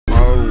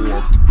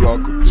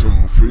block her to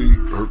my feet,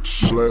 hurt the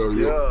slab,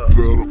 yeah.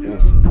 Better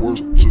off worse,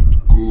 took the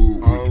good,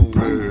 we can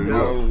pay,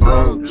 yeah.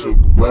 I don't took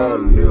a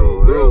violin,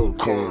 they'll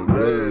come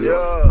lay,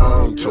 yeah. I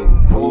don't took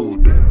a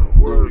hold down,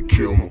 where to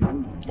kill me.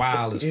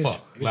 Wild as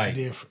fuck. It's like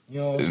different. You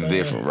know what I'm saying? It's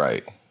different,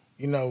 right?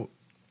 You know,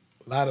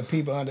 a lot of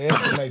people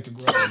underestimate the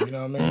Grove, you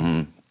know what I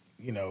mean?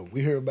 You know,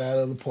 we hear about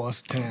other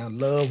parts of town,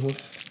 love them,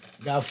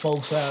 got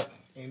folks out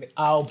in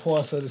all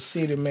parts of the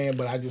city, man,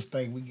 but I just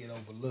think we get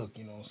overlooked,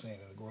 you know what I'm saying,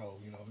 in the Grove,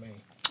 you know what I mean?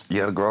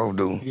 Yeah, the Grove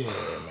do. Yeah, man.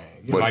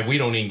 But like we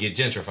don't even get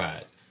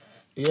gentrified.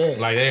 Yeah.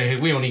 Like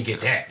we don't even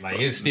get that. Like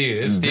it's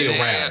still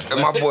around.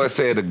 And my boy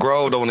said the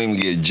Grove don't even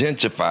get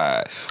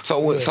gentrified.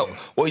 So so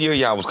what year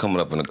y'all was coming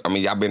up in I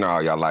mean, y'all been there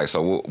all y'all life,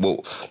 so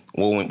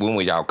when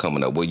were y'all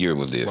coming up? What year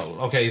was this?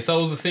 Okay,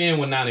 Souls of Sin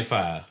was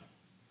 95.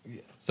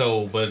 Yeah.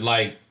 So, but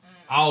like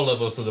all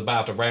of us was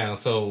about around.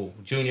 So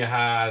junior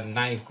high,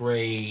 9th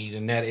grade,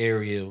 in that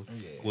area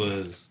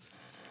was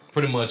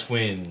pretty much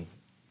when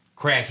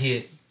crack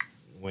hit,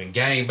 when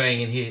gang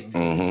banging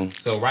hit.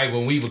 So right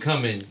when we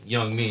becoming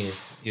young men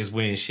is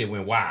when shit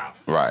went wild.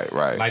 Right.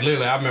 Like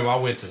literally, I remember I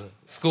went to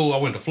school. I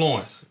went to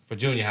Florence for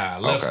junior high. I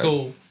left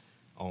school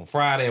on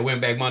Friday. I went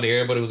back Monday.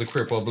 Everybody was a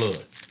Crip or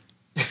Blood.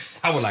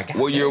 I was like, God,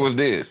 what year was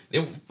this?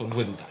 When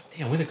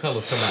the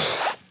colors come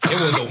out? It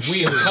was a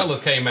weird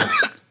colors came out.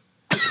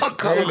 What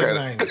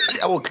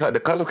color the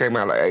color came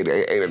out like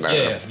 88 or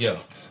 9. Yeah.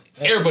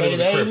 Everybody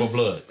was a Crip or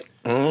Blood.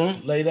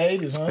 Late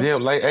 80s, huh? Yeah,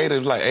 late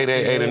 80s, like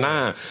 88,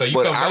 89. So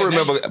but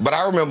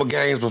I remember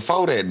games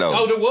before that though.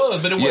 Oh, there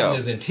was, but it wasn't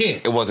as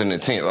intense. It wasn't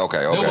intense.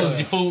 Okay. It was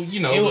food,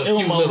 you know. It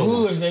was more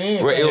hoods than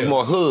anything. It was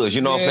more hoods.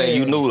 You know what I'm saying?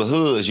 You knew the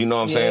hoods. You know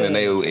what I'm saying? And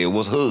it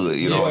was hood.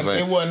 You know what I'm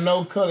saying? It wasn't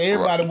no color.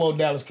 Everybody wore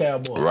Dallas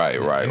Cowboys.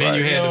 Right. And then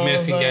you had the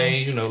messing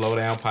gangs. You know, Low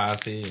Down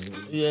Posse. And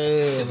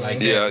shit like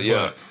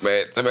that.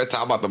 Man, somebody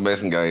talk about the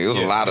messing gang. It was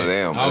a lot of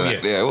them. Oh,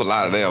 yeah, it was a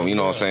lot of them. You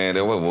know what I'm saying?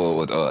 There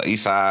was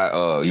East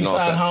Side. You know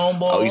what I'm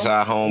saying? Homeboys. East Side Homeboys.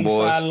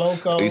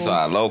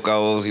 Eastside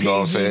Locos, you know what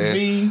I'm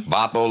saying?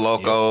 Vato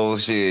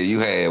Locos, shit. You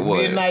had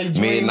what?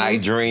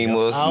 Midnight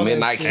Dreamers,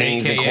 Midnight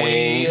Kings and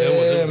Queens.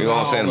 You know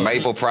what I'm saying?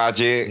 Maple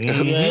Project.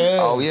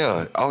 Oh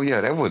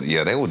yeah, they were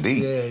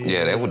deep.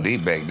 Yeah, they were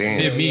deep back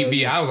then.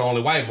 See, I was the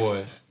only white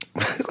boy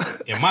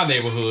in my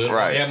neighborhood,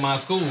 at my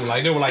school.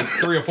 Like there were like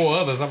 3 or 4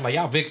 others. I'm like,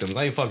 y'all victims.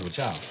 I ain't fucking with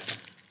y'all.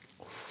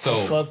 So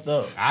fucked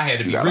up. I had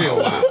to be real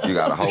wild. You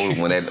gotta hold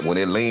when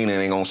it lean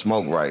and ain't gonna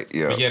smoke right.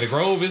 Yeah. But yeah, the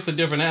Grove, it's a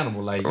different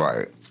animal. Like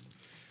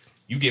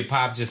you get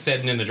popped just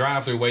sitting in the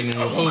drive-thru waiting on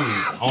your food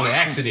on an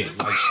accident,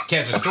 like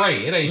catch a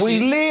stray. It ain't shit. We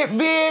lit,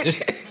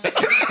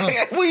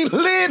 bitch. We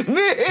lit,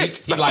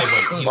 bitch. He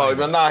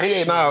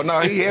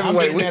lightweight. He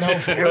heavyweight. You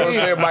know what I'm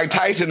saying? Mike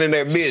Tyson in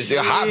that bitch.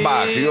 They're hot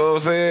box. You know what I'm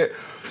saying?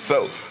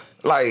 So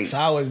like, it's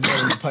always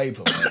been the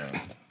paper,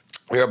 man.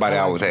 Everybody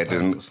always had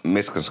this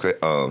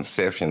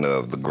misconception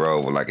of the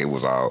Grove, like it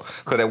was all,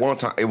 because at one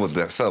time it was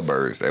the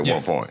suburbs at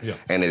one point,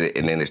 and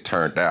then it's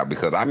turned out,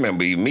 because I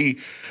remember me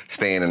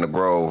staying in the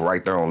Grove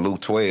right there on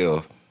Loop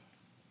 12.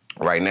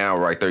 Right now,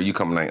 right there, you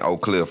coming in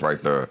Oak Cliff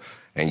right there,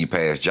 and you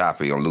pass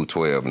Joppy on Loop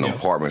 12, and the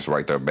apartments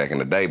right there back in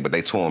the day, but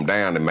they tore them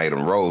down and made them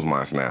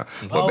Rosemonts now.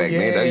 But back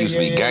then, they used to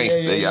be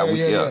gangsters.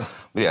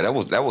 Yeah, that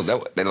was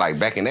like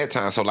back in that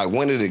time. So like,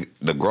 when did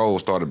the Grove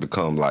start to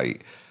become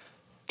like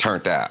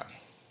turned out?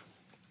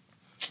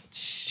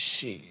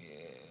 Shit.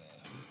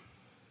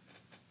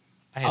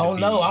 I don't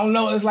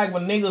know. It's like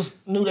when niggas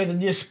knew they could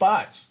get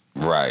spots.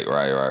 Right. You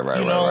know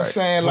what I'm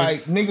saying?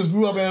 Like, niggas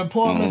grew up in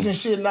apartments and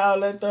shit and all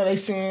that there. They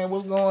seeing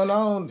what's going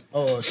on.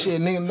 Or shit,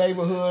 nigga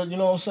neighborhood, you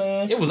know what I'm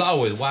saying? It was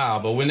always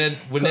wild, but when that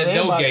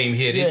dope game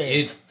hit,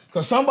 it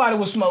because somebody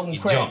was smoking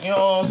crack, you know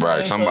what I'm saying?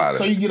 Right, somebody.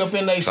 So you get up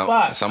in their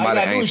spot. Somebody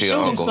ain't to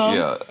your uncle.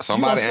 Yeah,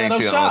 somebody ain't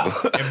to your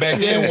uncle. And back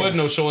then, wasn't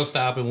no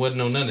shortstop and wasn't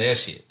no none of that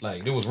shit.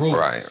 Like, there was rules.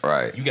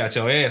 Right. You got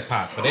your ass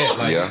popped for that.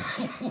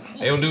 Like,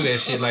 they don't do that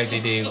shit like they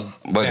did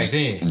back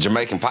then.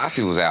 Jamaican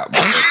Posse was out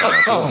back that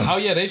time, too. Oh,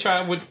 yeah, they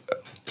tried with...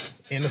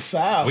 In the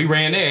South. We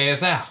ran their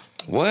ass out.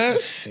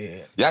 What?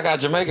 Shit. Y'all got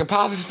Jamaican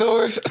Posse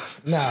stories?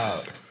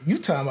 Nah, you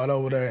talking about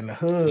over there in the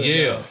hood.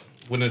 Yeah,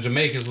 when the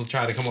Jamaicans would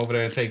try to come over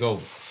there and take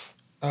over.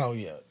 Oh,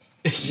 yeah.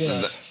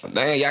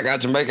 Dang, y'all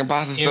got Jamaican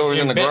Posse stories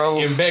in the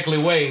Grove? In Beckley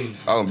Way.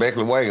 Oh, in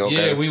Beckley Way,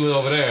 okay. Yeah, we was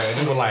over there.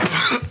 And we were like,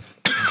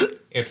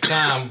 at the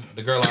time,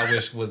 the girl I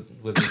wish was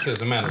the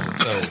assistant manager,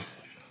 so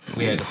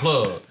we had the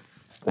plug.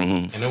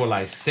 And there were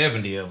like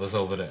 70 of us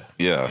over there.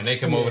 Yeah. And they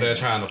come over there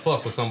trying to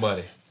fuck with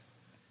somebody.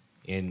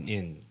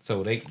 And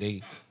so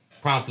they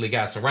promptly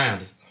got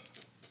surrounded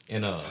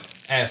and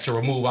asked to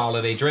remove all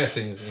of their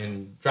dressings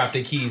and drop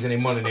their keys and their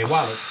money in their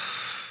wallets.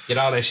 Get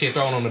all that shit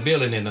thrown on the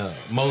building and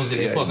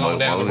mosey the fuck on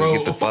down the road.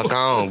 Get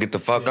the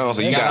fuck on.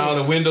 So you got all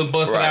the windows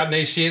busted out and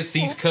they shit,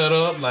 seats cut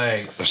up,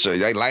 like. Sure,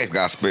 your life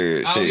got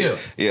spared. Oh, shit.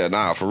 Yeah,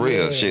 nah, for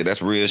real. Shit,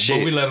 that's real shit.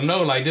 But we let them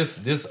know, like,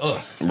 this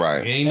us.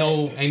 Right. Ain't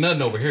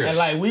nothing over here. And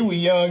like, we were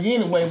young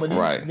anyway, but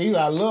these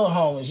are little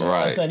homies. You know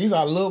what I'm saying? These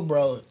are little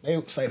bros. They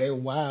would say they were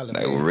wild.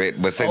 They were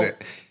red, but say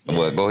that.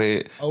 Well, go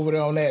ahead. Over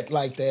there on that,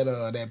 like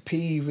that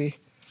Peavy.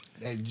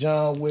 that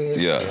John West,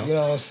 Yeah. you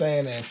know what I'm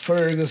saying, that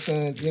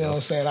Ferguson, you know what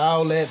I'm saying,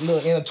 all that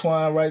little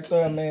intertwine right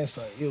there, man.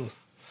 So it was.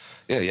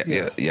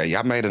 Yeah.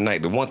 Y'all made a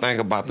night. The one thing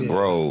about the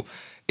Grove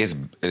is,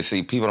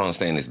 see, people don't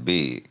understand it's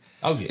big.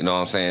 Oh, yeah. You know what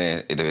I'm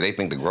saying? They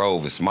think the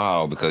Grove is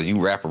small because you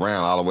wrap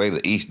around all the way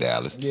to East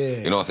Dallas. Yeah.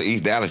 You know what I'm saying?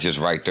 East Dallas just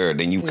right there.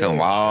 Then you come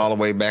all the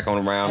way back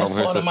on around That's over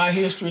here. part of my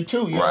history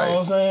too, you know what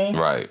I'm saying?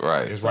 Right.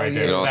 It's right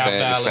there. You know what I'm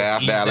saying?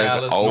 South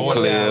Dallas, Oak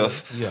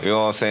Cliff. You know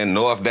what I'm saying?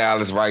 North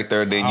Dallas right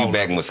there. Then you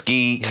back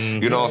Mesquite.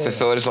 You know what I'm saying?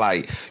 So it's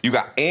like you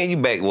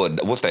back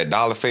what's that?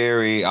 Dollar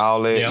Ferry,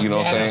 all that. You know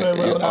what I'm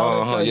saying?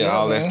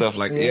 All that stuff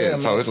like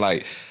So it's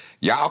like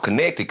y'all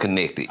connected.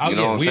 Oh, You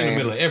know what I'm we saying? in the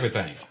middle of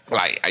everything.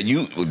 Like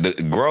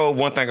the Grove.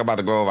 One thing about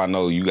the Grove, I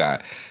know you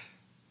got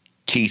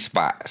key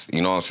spots.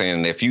 You know what I'm saying?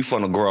 And if you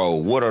from the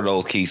Grove, what are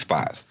those key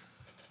spots?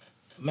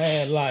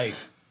 Man, like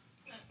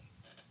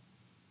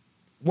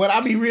what I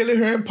be really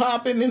hearing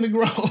popping in the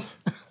Grove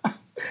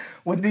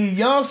with these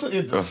youngsters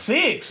is the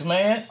 6,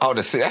 man. Oh,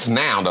 the 6. That's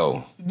now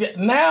though.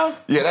 Now?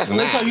 Yeah, that's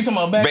now. You talking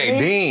about back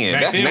then?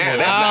 That's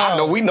now. I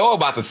know we know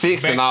about the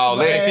 6 and all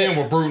that. Back then,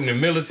 we're Bruton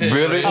and military.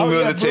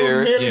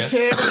 Military.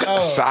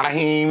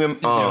 Saheem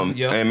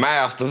and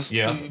Masters.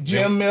 Yeah.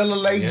 Jim Miller,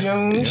 Lake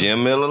June.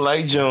 Jim Miller,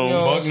 Lake June.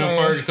 Buckner,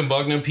 Ferguson,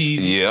 Buckner, and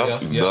Peavy.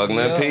 Yep.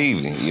 Buckner and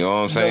Peavy. You know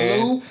what I'm saying?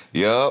 The Loop.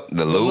 Yep.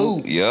 The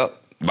Loop. Yep.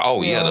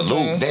 Oh, You yeah, know the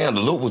what I'm Loop. saying? Damn,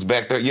 the Loop was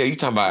back there. Yeah, you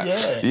talking about, I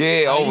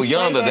over used to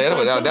yonder. stay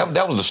back there,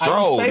 That was the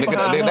stroll. stay Nigga,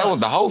 behind that us. was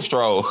the whole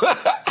stroll.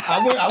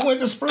 I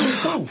went to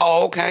Spruce too.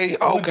 Oh, okay.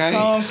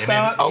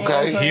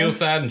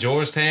 Hillside and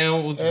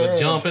Georgetown was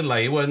jumping.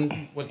 Like, it wasn't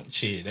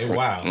shit. They were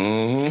wild.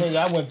 Nigga,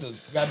 I went to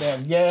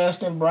goddamn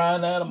Gaston,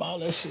 Bryan Adam, all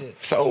that shit.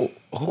 So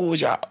who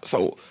was y'all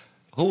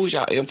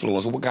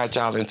influence? What got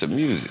y'all into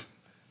music?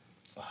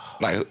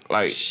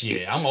 Like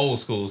Shit, I'm old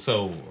school.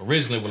 So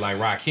originally with like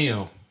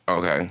Rakim.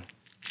 Okay.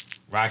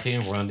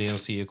 Rakim, Run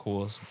DMC, of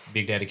course.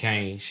 Big Daddy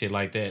Kane, shit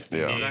like that.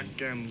 Yeah. Black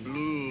and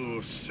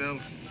blue cell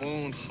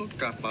phone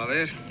hookup, a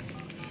ver.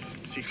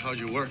 See how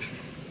you work.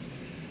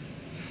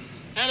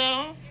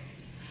 Hello?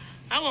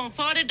 I want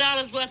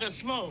 $40 worth of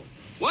smoke.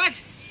 What?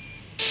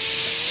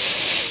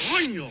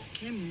 Coño,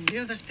 qué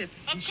mierda este Of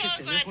pinche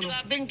course I do. teléfono.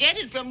 I've been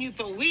getting it from you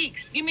for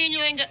weeks. You mean you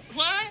ain't got...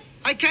 What?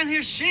 I can't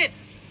hear shit.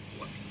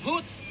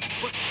 What?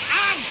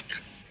 Ah!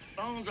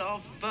 Phone's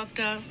all fucked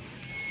up.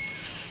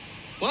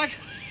 What?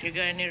 You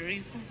got any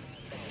reefer?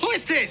 Who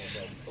is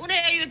this? Who the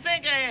hell you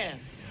think I am?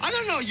 I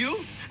don't know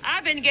you.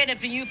 I've been getting it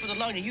from you for the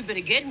long, and you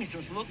better get me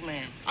some smoke,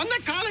 man. I'm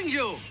not calling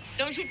you.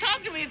 Don't you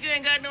talk to me if you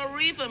ain't got no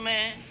reefer,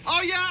 man.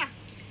 Oh, yeah?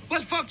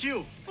 Well, fuck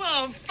you.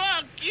 Well,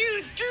 fuck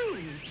you, too.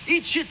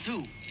 Eat shit,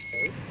 too.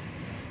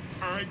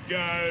 I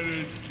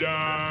gotta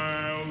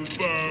dial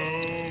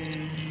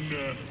phone.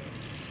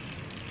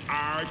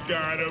 I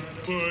gotta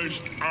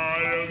push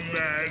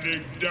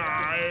automatic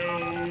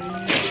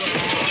dial.